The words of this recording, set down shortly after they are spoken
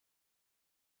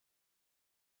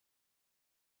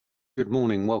Good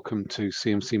morning. Welcome to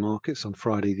CMC Markets on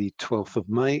Friday, the 12th of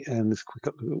May, and this quick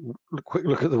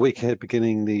look at the week ahead,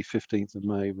 beginning the 15th of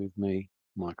May with me,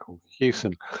 Michael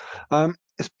Hewson.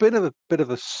 It's been a bit of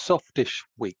a softish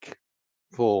week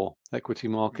for equity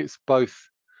markets, both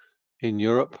in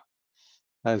Europe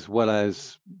as well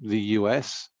as the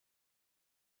US,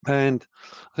 and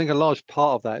I think a large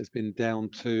part of that has been down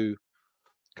to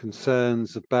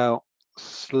concerns about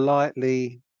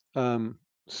slightly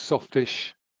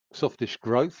softish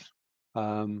growth,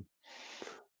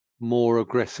 more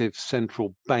aggressive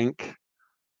central bank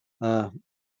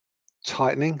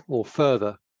tightening, or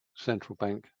further central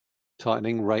bank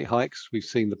tightening, rate hikes. We've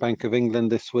seen the Bank of England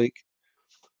this week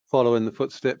follow in the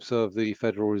footsteps of the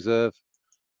Federal Reserve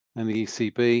and the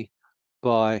ECB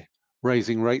by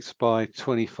raising rates by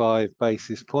 25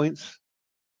 basis points.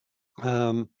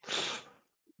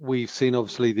 We've seen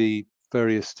obviously the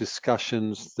various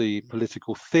discussions, the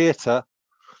political theatre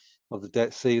of the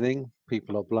debt ceiling.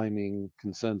 People are blaming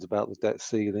concerns about the debt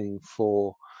ceiling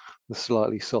for the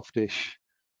slightly softish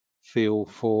feel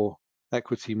for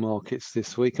equity markets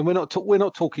this week. And we're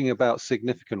not talking about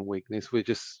significant weakness. We're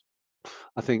just,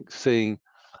 I think, seeing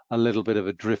a little bit of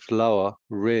a drift lower,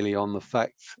 really on the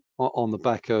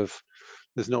back of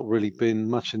there's not really been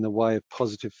much in the way of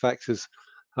positive factors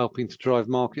helping to drive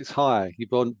markets higher.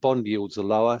 Your bond yields are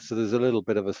lower, so there's a little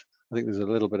bit of a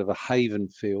haven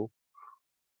feel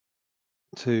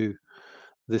to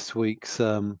this week's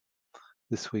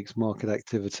market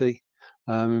activity.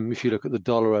 If you look at the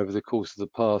dollar over the course of the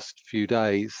past few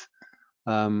days,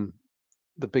 the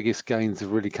biggest gains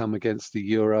have really come against the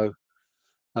euro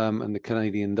and the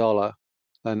Canadian dollar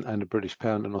and the British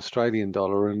pound and Australian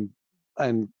dollar,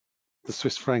 and the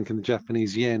Swiss franc and the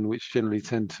Japanese yen, which generally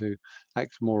tend to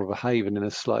act more of a haven in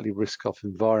a slightly risk-off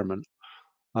environment,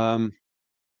 have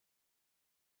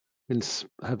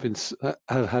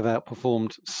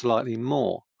outperformed slightly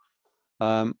more.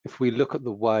 If we look at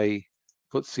the way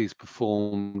FTSE's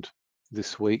performed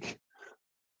this week,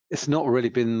 it's not really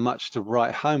been much to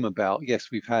write home about. Yes,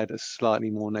 we've had a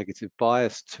slightly more negative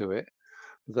bias to it,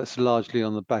 but that's largely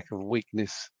on the back of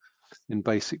weakness in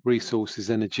basic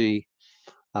resources, energy,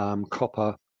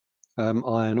 copper,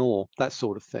 iron ore, that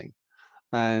sort of thing.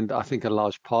 And I think a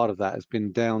large part of that has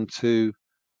been down to,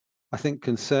 I think,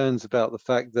 concerns about the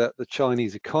fact that the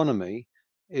Chinese economy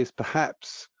is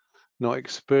perhaps not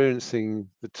experiencing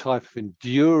the type of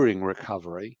enduring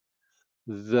recovery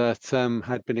that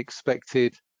had been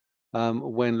expected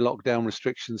when lockdown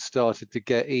restrictions started to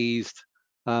get eased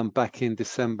back in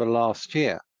December last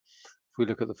year. If we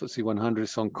look at the FTSE 100,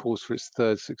 it's on course for its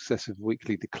third successive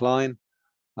weekly decline.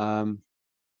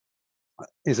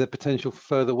 Is there potential for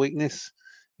further weakness?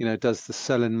 You know, does the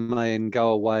sell in May and go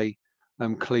away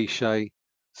cliche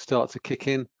start to kick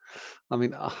in? I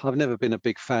mean, I've never been a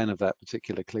big fan of that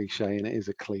particular cliche, and it is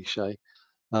a cliche.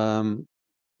 Overall,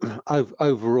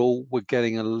 we're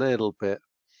getting a little bit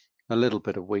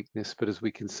of weakness, but as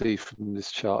we can see from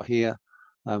this chart here,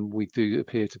 we do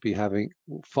appear to be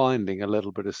finding a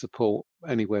little bit of support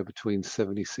anywhere between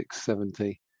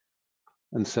 76.70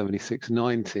 and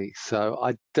 76.90. So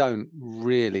I don't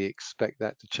really expect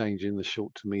that to change in the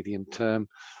short to medium term.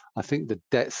 I think the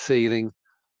debt ceiling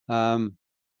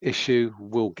issue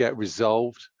will get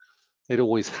resolved. It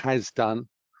always has done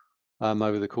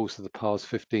over the course of the past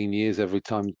 15 years, every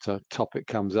time the topic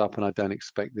comes up, and I don't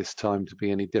expect this time to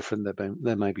be any different.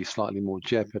 There may be slightly more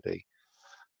jeopardy,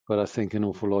 but I think an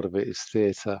awful lot of it is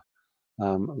theatre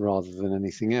rather than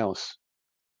anything else.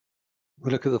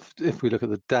 If we look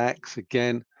at the DAX,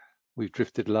 again, we've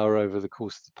drifted lower over the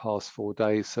course of the past 4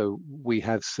 days, so we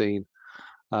have seen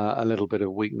a little bit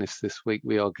of weakness this week.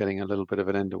 We are getting a little bit of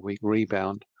an end of week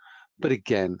rebound, but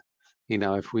again, you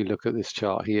know, if we look at this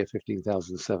chart here,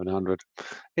 15,700,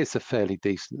 it's a fairly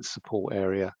decent support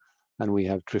area, and we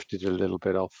have drifted a little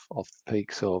bit off the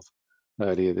peaks of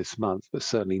earlier this month, but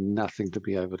certainly nothing to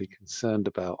be overly concerned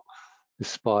about,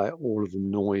 despite all of the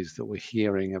noise that we're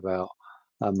hearing about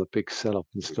the big sell-off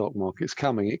in stock markets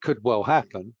coming. It could well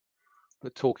happen,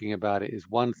 but talking about it is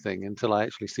one thing. Until I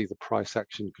actually see the price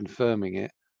action confirming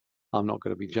it, I'm not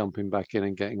going to be jumping back in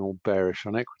and getting all bearish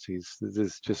on equities.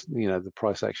 There's just, you know, the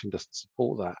price action doesn't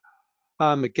support that.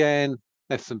 Again,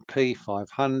 S&P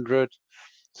 500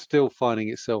 still finding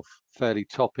itself fairly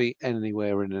toppy,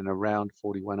 anywhere in and around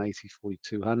 4180,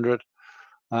 4200.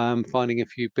 Finding a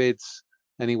few bids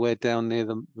anywhere down near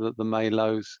the May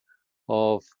lows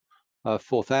of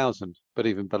 4,000, but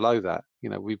even below that, you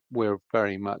know, we're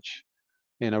very much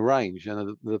in a range.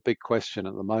 And the big question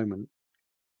at the moment,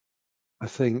 I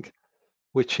think,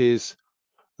 which is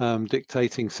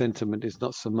dictating sentiment, is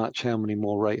not so much how many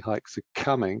more rate hikes are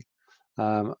coming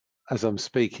as I'm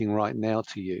speaking right now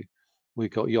to you,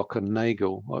 we've got Jochen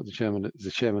Nagel,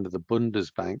 the chairman of the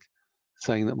Bundesbank,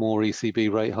 saying that more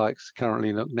ECB rate hikes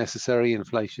currently look necessary.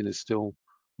 Inflation is still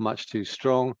much too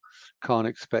strong. Can't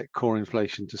expect core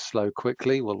inflation to slow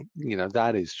quickly. Well,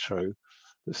 that is true,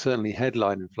 but certainly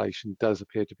headline inflation does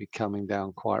appear to be coming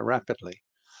down quite rapidly.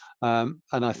 And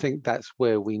I think that's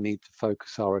where we need to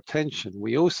focus our attention.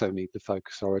 We also need to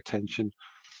focus our attention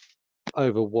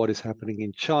over what is happening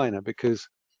in China, because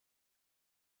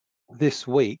this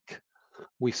week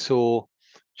we saw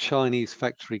Chinese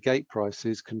factory gate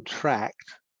prices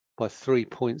contract by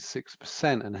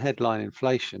 3.6% and headline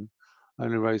inflation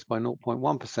only rose by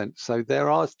 0.1%. So there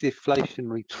are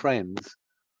deflationary trends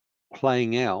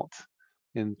playing out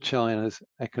in China's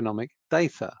economic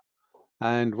data.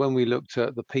 And when we looked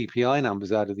at the PPI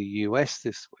numbers out of the US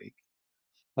this week,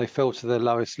 they fell to their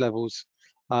lowest levels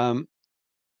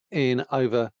in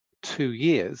over 2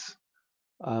 years.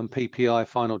 PPI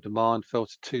final demand fell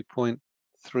to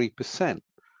 2.3%.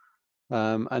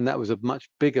 And that was a much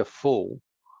bigger fall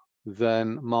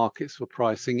than markets were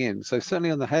pricing in. So certainly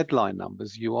on the headline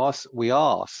numbers, we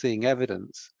are seeing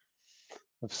evidence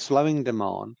of slowing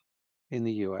demand in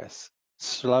the US,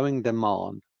 slowing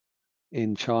demand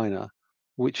in China,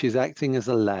 which is acting as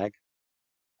a lag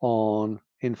on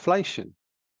inflation,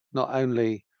 not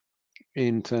only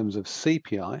in terms of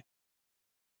CPI,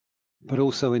 but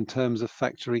also in terms of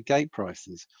factory gate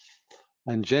prices.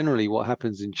 And generally what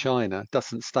happens in China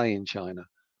doesn't stay in China.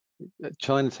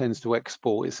 China tends to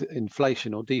export its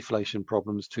inflation or deflation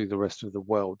problems to the rest of the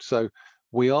world. So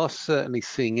we are certainly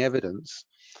seeing evidence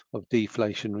of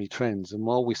deflationary trends. And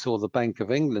while we saw the Bank of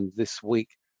England this week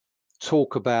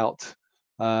talk about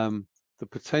the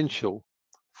potential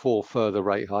for further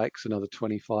rate hikes, another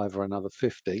 25 or another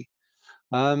 50,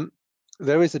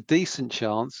 there is a decent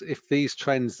chance, if these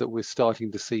trends that we're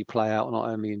starting to see play out not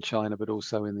only in China but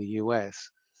also in the US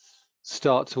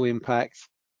start to impact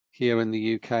here in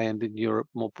the UK and in Europe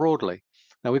more broadly.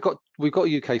 Now we've got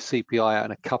UK CPI out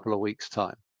in a couple of weeks'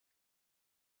 time,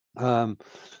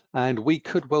 and we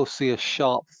could well see a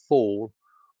sharp fall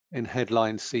in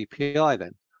headline CPI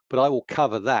then, but I will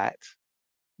cover that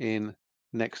in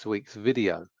next week's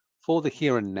video. For the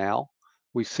here and now,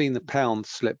 we've seen the pound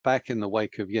slip back in the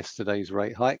wake of yesterday's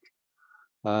rate hike.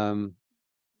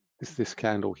 It's this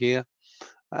candle here.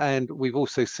 And we've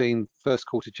also seen first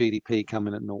quarter GDP come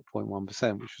in at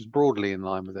 0.1%, which was broadly in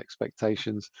line with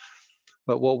expectations.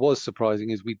 But what was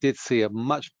surprising is we did see a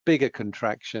much bigger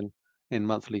contraction in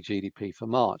monthly GDP for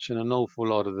March. And an awful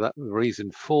lot of that, the reason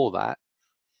for that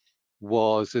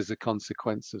was as a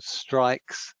consequence of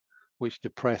strikes, which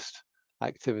depressed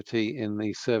activity in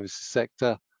the services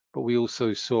sector. But we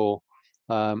also saw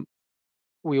a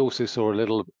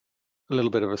little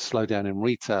bit of a slowdown in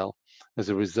retail as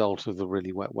a result of the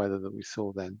really wet weather that we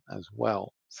saw then as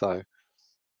well. So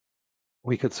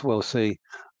we could well see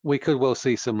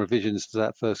some revisions to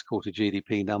that first quarter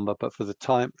GDP number, but for the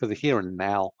here and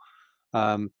now,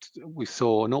 we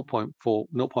saw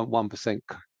 0.1%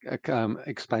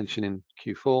 expansion in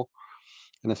Q4,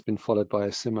 and that's been followed by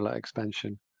a similar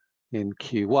expansion in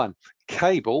Q1.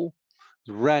 Cable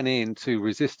ran into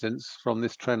resistance from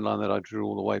this trend line that I drew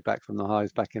all the way back from the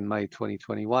highs back in June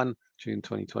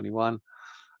 2021,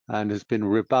 and has been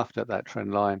rebuffed at that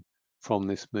trend line from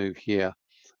this move here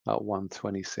at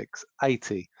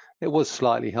 126.80. It was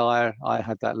slightly higher. I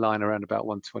had that line around about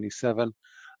 127,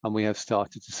 and we have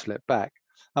started to slip back.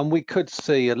 And we could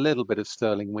see a little bit of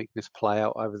sterling weakness play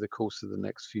out over the course of the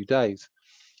next few days,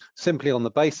 simply on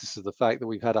the basis of the fact that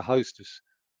we've had a host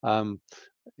of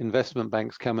investment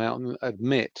banks come out and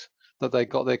admit that they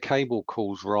got their cable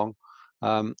calls wrong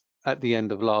at the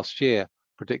end of last year,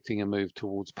 predicting a move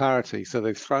towards parity. So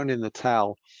they've thrown in the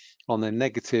towel on their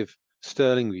negative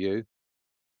sterling view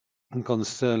and gone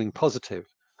sterling positive,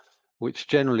 which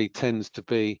generally tends to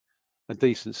be a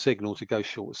decent signal to go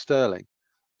short sterling,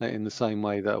 in the same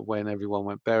way that when everyone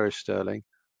went bearish sterling,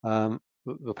 the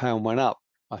pound went up.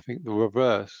 I think the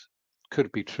reverse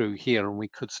could be true here, and we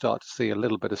could start to see a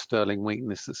little bit of sterling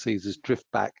weakness that sees us drift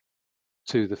back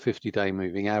to the 50-day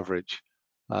moving average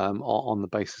on the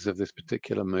basis of this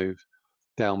particular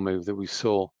down move that we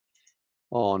saw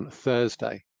on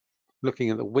Thursday.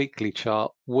 Looking at the weekly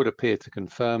chart would appear to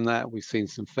confirm that. We've seen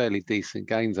some fairly decent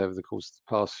gains over the course of the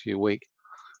past few weeks,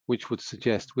 which would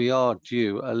suggest we are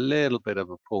due a little bit of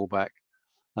a pullback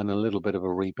and a little bit of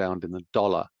a rebound in the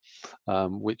dollar,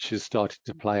 which has started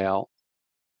to play out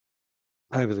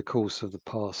over the course of the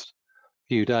past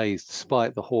few days,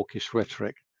 despite the hawkish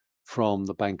rhetoric from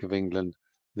the Bank of England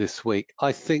this week.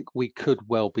 I think we could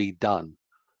well be done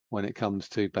when it comes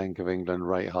to Bank of England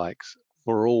rate hikes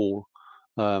for all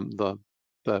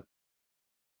the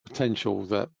potential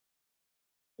that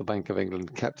the Bank of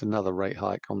England kept another rate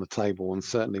hike on the table, and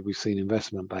certainly we've seen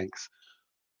investment banks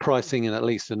pricing in at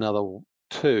least another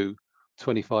two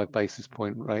 25 basis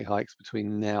point rate hikes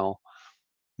between now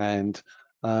and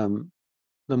the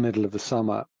middle of the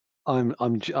summer. I'm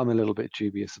a little bit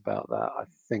dubious about that. I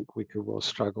think we could well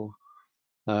struggle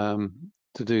to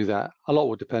do that. A lot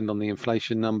will depend on the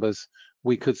inflation numbers.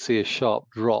 We could see a sharp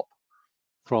drop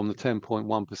from the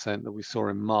 10.1% that we saw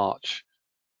in March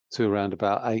to around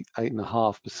about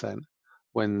 8.5%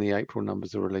 when the April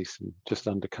numbers are released in just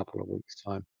under a couple of weeks'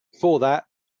 time. For that,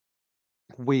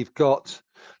 we've got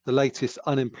the latest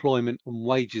unemployment and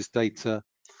wages data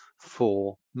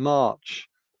for March.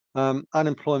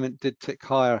 Unemployment did tick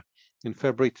higher in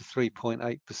February to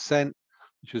 3.8%,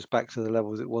 which was back to the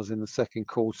levels it was in the second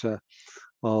quarter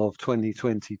of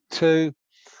 2022.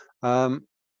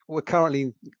 We're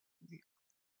currently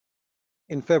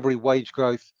in February. Wage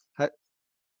growth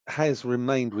has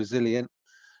remained resilient.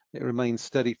 It remains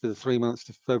steady for the 3 months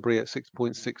to February at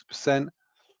 6.6%.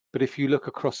 But if you look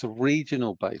across a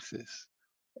regional basis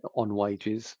on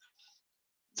wages,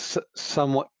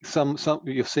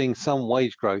 you're seeing some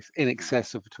wage growth in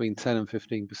excess of between 10 and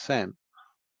 15%.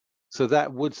 So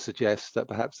that would suggest that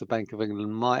perhaps the Bank of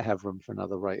England might have room for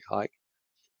another rate hike.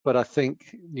 But I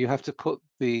think you have to put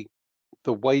the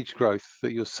wage growth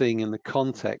that you're seeing in the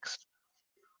context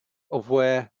of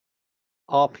where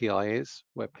RPI is,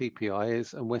 where PPI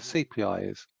is, and where CPI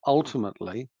is.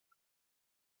 Ultimately,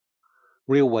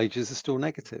 real wages are still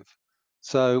negative.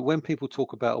 So when people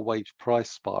talk about a wage price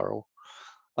spiral,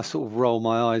 I sort of roll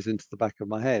my eyes into the back of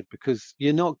my head, because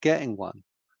you're not getting one.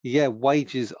 Yeah,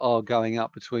 wages are going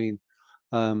up between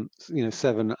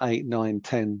 7, 8, 9,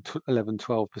 10, 11,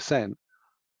 12%.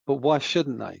 But why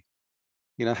shouldn't they?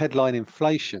 Headline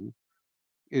inflation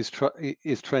is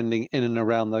trending in and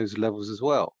around those levels as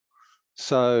well.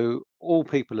 So all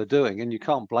people are doing, and you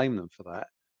can't blame them for that,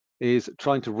 is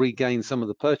trying to regain some of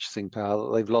the purchasing power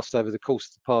that they've lost over the course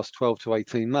of the past 12 to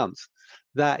 18 months.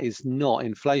 That is not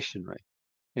inflationary,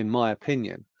 in my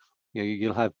opinion.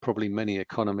 You'll have probably many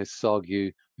economists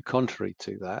argue the contrary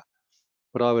to that,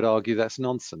 but I would argue that's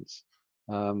nonsense,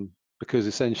 because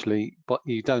essentially, but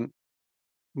you do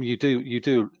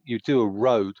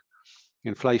erode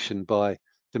inflation by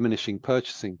diminishing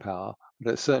purchasing power,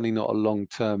 but it's certainly not a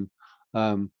long-term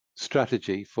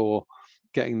strategy for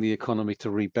getting the economy to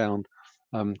rebound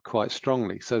quite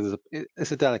strongly. So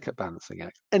it's a delicate balancing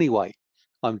act. Anyway,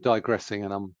 I'm digressing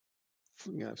and I'm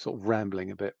sort of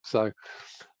rambling a bit. So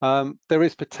there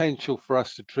is potential for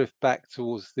us to drift back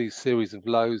towards these series of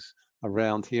lows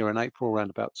around here in April, around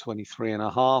about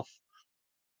 23.5.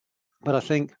 But I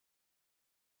think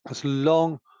as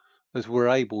long as we're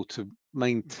able to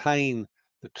maintain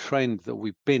the trend that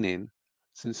we've been in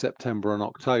since September and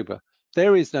October,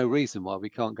 there is no reason why we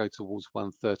can't go towards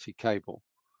 130 cable.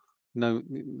 No,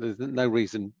 there's no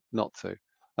reason not to.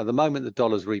 At the moment, the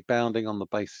dollar's rebounding on the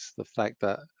basis of the fact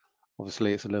that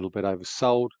obviously it's a little bit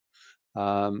oversold.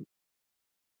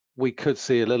 We could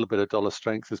see a little bit of dollar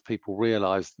strength as people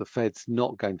realize the Fed's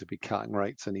not going to be cutting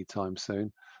rates anytime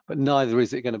soon, but neither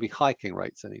is it going to be hiking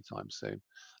rates anytime soon.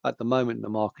 At the moment, the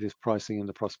market is pricing in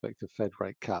the prospect of Fed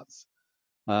rate cuts.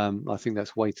 I think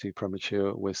that's way too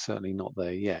premature. We're certainly not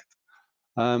there yet.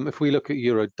 If we look at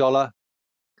euro dollar,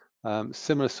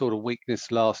 similar sort of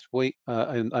weakness last week,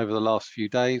 over the last few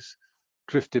days,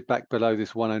 drifted back below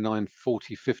this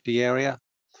 109.40.50 area.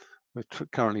 We're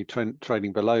currently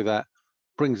trading below that,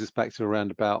 brings us back to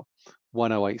around about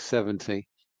 108.70,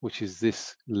 which is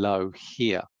this low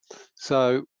here.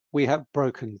 So we have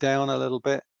broken down a little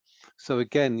bit. So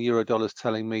again, euro dollar is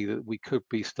telling me that we could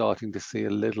be starting to see a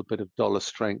little bit of dollar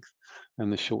strength in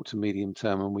the short to medium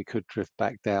term, and we could drift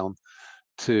back down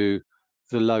to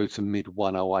the low to mid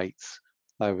 108s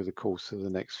over the course of the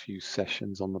next few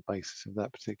sessions on the basis of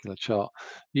that particular chart.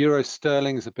 Euro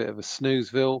sterling is a bit of a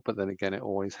snoozeville, but then again, it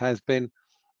always has been.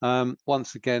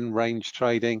 Once again, range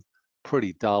trading,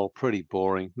 pretty dull, pretty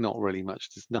boring, not really much,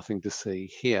 there's nothing to see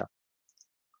here.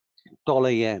 Dollar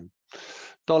yen.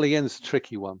 Dollar yen's a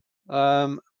tricky one.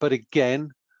 But again,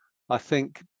 I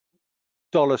think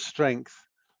dollar strength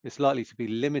is likely to be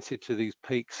limited to these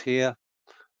peaks here.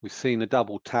 We've seen a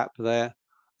double tap there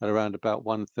at around about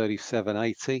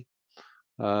 137.80.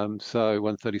 So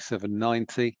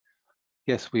 137.90.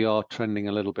 Yes, we are trending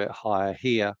a little bit higher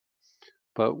here,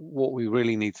 but what we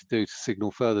really need to do to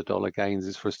signal further dollar gains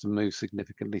is for us to move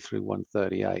significantly through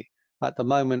 138. At the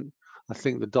moment, I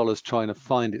think the dollar's trying to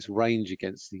find its range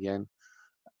against the yen.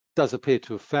 Does appear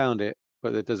to have found it,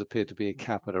 but there does appear to be a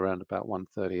cap at around about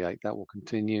 138. That will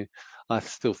continue. I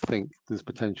still think there's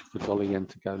potential for dollar yen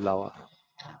to go lower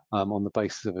on the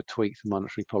basis of a tweaked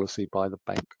monetary policy by the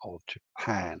Bank of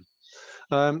Japan.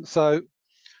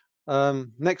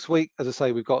 Next week, as I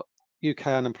say, we've got UK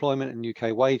unemployment and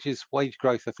UK wages. Wage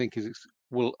growth, I think,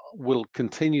 will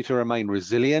continue to remain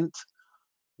resilient,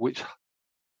 which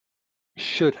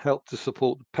should help to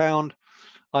support the pound.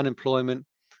 Unemployment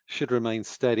should remain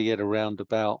steady at around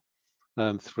about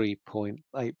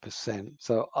 3.8%.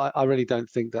 So I really don't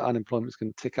think that unemployment is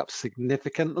going to tick up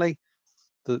significantly.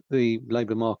 The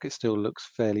labour market still looks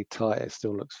fairly tight, it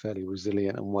still looks fairly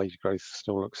resilient, and wage growth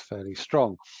still looks fairly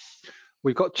strong.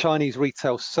 We've got Chinese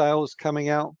retail sales coming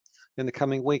out in the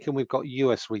coming week, and we've got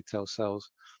US retail sales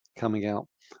coming out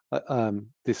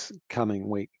this coming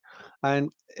week.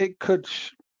 And it could,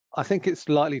 I think it's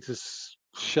likely to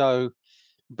show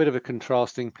a bit of a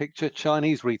contrasting picture.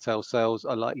 Chinese retail sales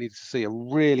are likely to see a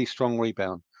really strong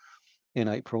rebound in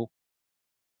April.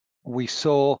 We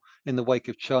saw in the wake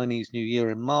of Chinese New Year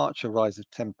in March a rise of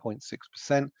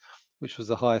 10.6%, which was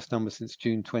the highest number since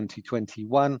June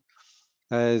 2021,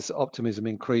 as optimism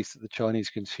increased that the Chinese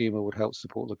consumer would help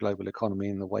support the global economy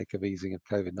in the wake of easing of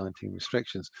COVID-19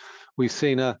 restrictions. We've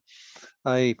seen a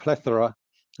plethora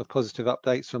of positive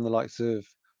updates from the likes of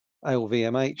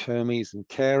LVMH, Hermes and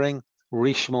Kering,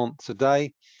 Richemont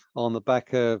today on the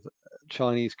back of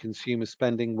Chinese consumer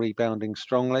spending rebounding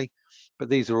strongly, but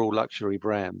these are all luxury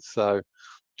brands. So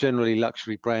generally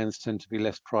luxury brands tend to be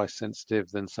less price sensitive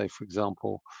than, say, for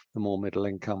example, the more middle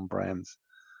income brands.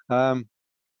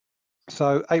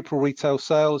 So April retail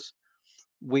sales,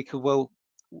 I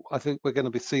think we're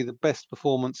going to see the best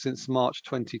performance since March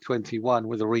 2021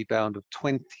 with a rebound of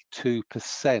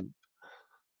 22%.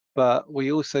 But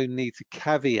we also need to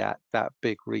caveat that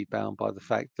big rebound by the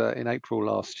fact that in April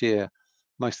last year,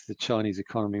 most of the Chinese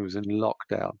economy was in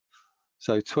lockdown.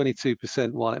 So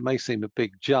 22%, while it may seem a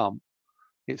big jump,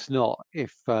 it's not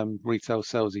if retail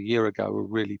sales a year ago were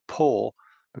really poor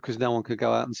because no one could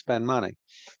go out and spend money.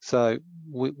 So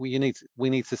we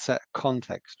need to set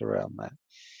context around that.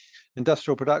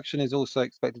 Industrial production is also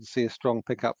expected to see a strong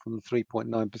pickup from the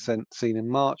 3.9% seen in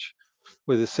March,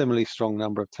 with a similarly strong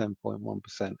number of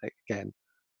 10.1%. Again,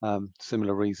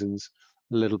 similar reasons,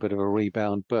 a little bit of a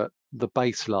rebound, but the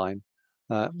baseline,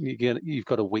 you've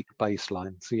got a weak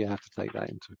baseline, so you have to take that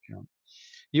into account.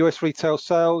 US retail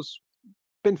sales,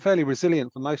 been fairly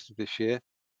resilient for most of this year.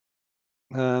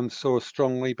 Saw a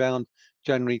strong rebound,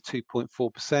 January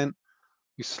 2.4%.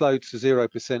 We slowed to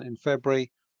 0% in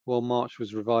February, while March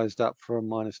was revised up from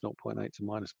minus 0.8 to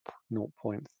minus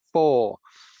 0.4.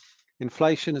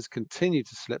 Inflation has continued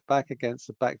to slip back against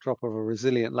the backdrop of a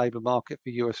resilient labour market for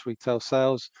US retail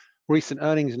sales. Recent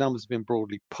earnings numbers have been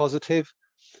broadly positive.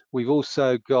 We've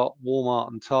also got Walmart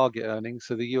and Target earnings,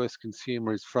 so the US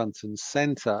consumer is front and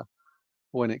centre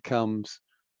when it comes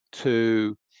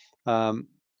to the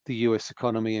US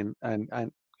economy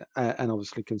and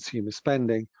obviously consumer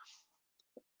spending.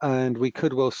 And we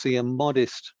could well see a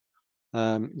modest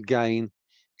gain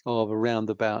of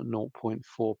around about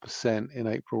 0.4% in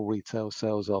April retail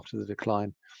sales after the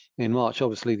decline in March.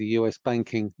 Obviously, the US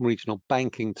regional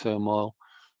banking turmoil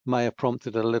may have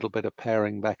prompted a little bit of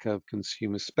paring back of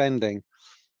consumer spending,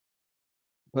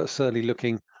 but certainly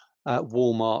looking at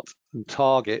Walmart and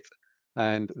Target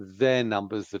and their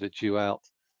numbers that are due out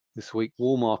this week,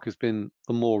 Walmart has been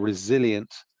the more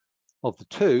resilient of the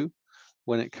two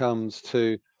when it comes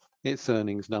to its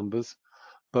earnings numbers.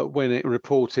 But when it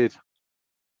reported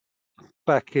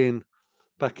back in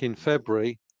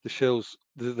February, the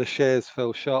shares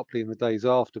fell sharply in the days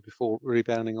after before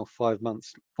rebounding off 5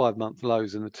 month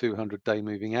lows in the 200-day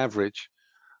moving average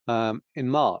in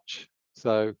March.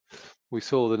 So we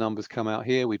saw the numbers come out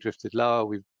here, we drifted lower,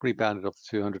 we've rebounded off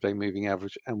the 200-day moving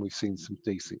average, and we've seen some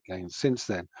decent gains since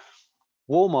then.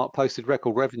 Walmart posted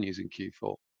record revenues in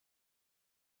Q4.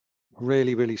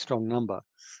 Really, really strong number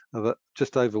of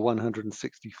just over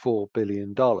 $164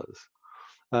 billion.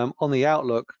 On the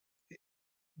outlook,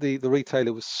 the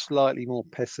retailer was slightly more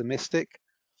pessimistic,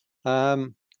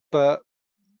 but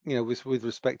with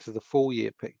respect to the full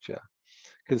year picture,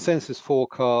 consensus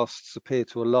forecasts appear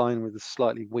to align with a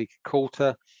slightly weaker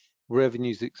quarter.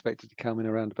 Revenues expected to come in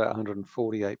around about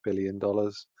 $148 billion,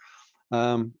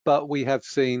 but we have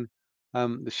seen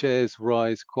the shares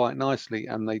rise quite nicely,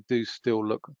 and they do still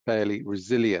look fairly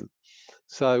resilient.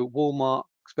 So Walmart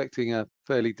expecting a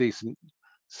fairly decent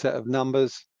set of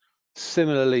numbers.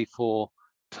 Similarly for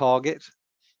Target,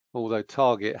 although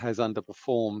Target has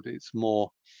underperformed its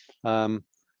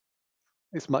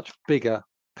much bigger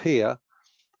peer,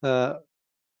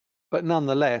 But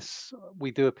nonetheless,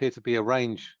 we do appear to be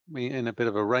in a bit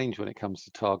of a range when it comes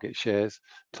to target shares.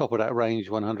 Top of that range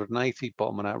 180,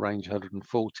 bottom of that range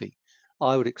 140.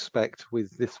 I would expect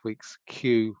with this week's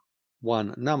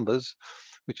Q1 numbers,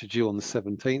 which are due on the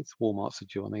 17th, Walmart's are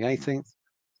due on the 18th,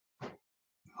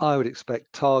 I would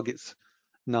expect targets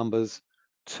numbers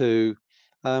to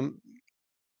sort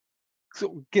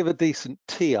of give a decent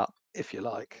tee up, if you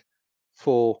like,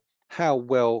 for how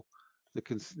well the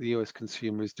US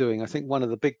consumer is doing. I think one of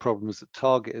the big problems that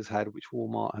Target has had, which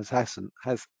Walmart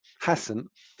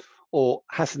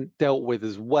hasn't dealt with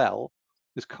as well,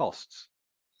 is costs.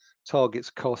 Target's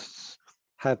costs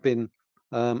have been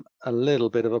a little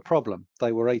bit of a problem.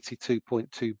 They were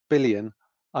 82.2 billion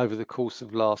over the course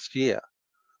of last year.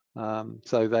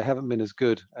 So they haven't been as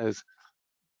good as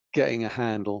getting a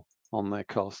handle on their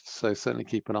costs. So certainly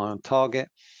keep an eye on Target.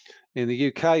 In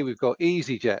the UK, we've got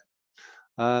easyJet.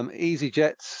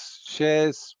 easyJet's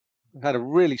shares had a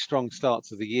really strong start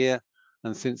to the year,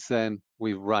 and since then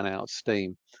we've run out of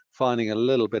steam, finding a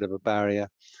little bit of a barrier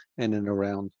in and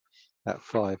around that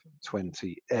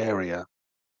 520 area.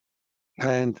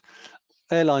 And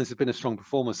airlines have been a strong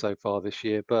performer so far this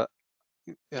year, but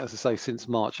as I say, since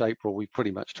March, April, we've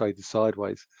pretty much traded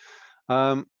sideways.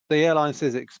 The airline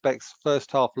says it expects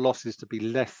first half losses to be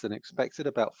less than expected,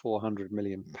 about £400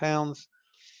 million.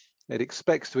 It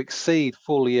expects to exceed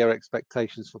full year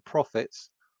expectations for profits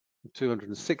of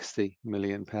 £260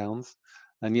 million.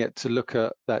 And yet to look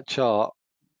at that chart,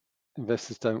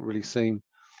 investors don't really seem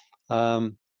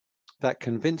that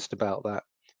convinced about that.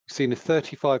 We've seen a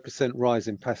 35% rise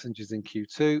in passengers in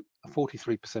Q2, a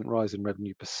 43% rise in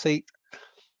revenue per seat,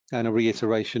 and a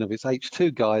reiteration of its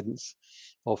H2 guidance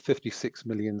of 56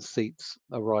 million seats,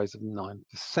 a rise of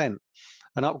 9%.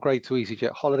 An upgrade to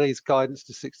easyJet Holidays guidance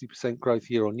to 60% growth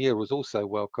year on year was also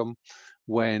welcome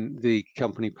when the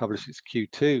company published its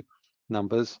Q2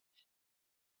 numbers.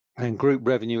 And group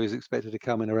revenue is expected to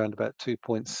come in around about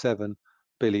 $2.7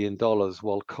 billion,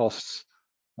 while costs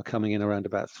are coming in around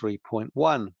about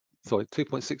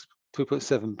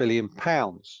 2.7 billion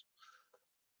pounds,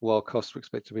 while costs are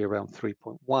expected to be around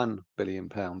 3.1 billion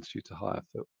pounds due to higher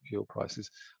fuel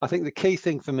prices. I think the key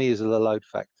thing for me is the load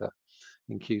factor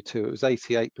in Q2. It was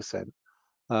 88%,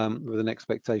 with an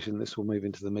expectation this will move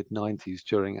into the mid-90s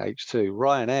during H2.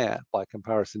 Ryanair, by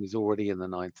comparison, is already in the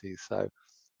 90s, so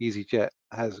easyJet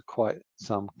has quite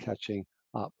some catching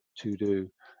up to do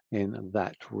in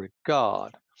that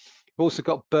regard. We've also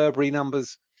got Burberry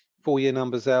numbers, 4-year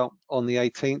numbers out on the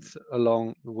 18th,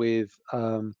 along with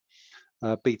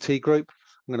BT Group.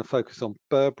 I'm going to focus on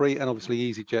Burberry and obviously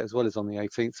easyJet as well as on the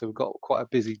 18th. So we've got quite a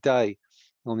busy day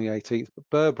on the 18th. But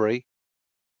Burberry,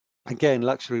 again,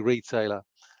 luxury retailer.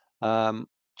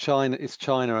 China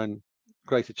and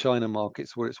Greater China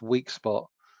markets were its weak spot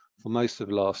for most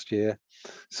of last year.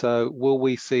 So will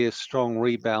we see a strong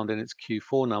rebound in its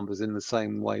Q4 numbers in the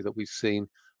same way that we've seen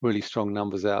really strong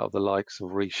numbers out of the likes of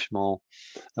Richemont,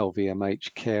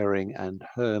 LVMH, Kering, and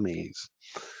Hermes?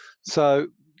 So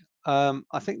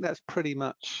I think that's pretty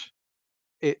much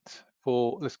it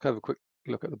for, let's have a quick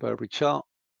look at the Burberry chart,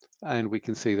 and we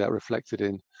can see that reflected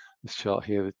in this chart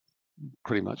here,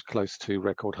 pretty much close to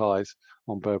record highs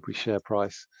on Burberry share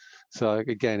price. So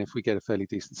again, if we get a fairly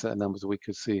decent set of numbers, we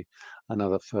could see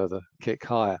another further kick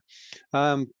higher.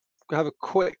 We'll have a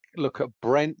quick look at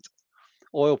Brent.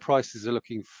 Oil prices are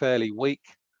looking fairly weak,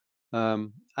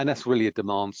 and that's really a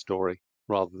demand story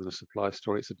rather than a supply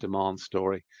story. It's a demand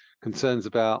story. Concerns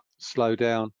about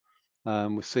slowdown.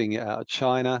 We're seeing it out of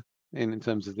China in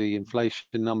terms of the inflation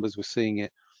numbers. We're seeing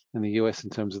it in the US in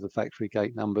terms of the factory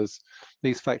gate numbers.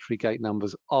 These factory gate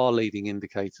numbers are leading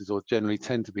indicators, or generally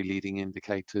tend to be leading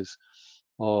indicators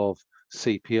of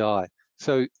CPI.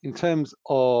 So in terms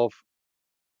of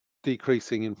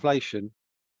decreasing inflation,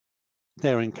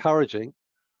 they're encouraging,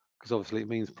 because obviously it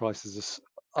means prices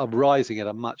are rising at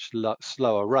a much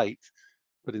slower rate.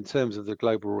 But in terms of the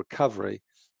global recovery,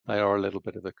 they are a little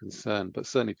bit of a concern. But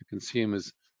certainly for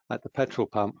consumers at the petrol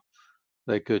pump,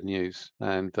 they're good news.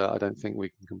 And I don't think we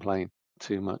can complain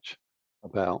too much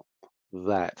about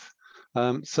that.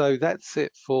 So that's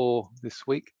it for this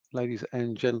week, ladies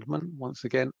and gentlemen. Once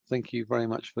again, thank you very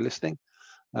much for listening.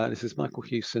 This is Michael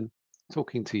Hewson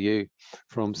talking to you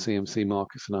from CMC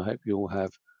Markets, and I hope you all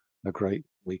have a great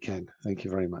weekend. Thank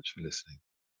you very much for listening.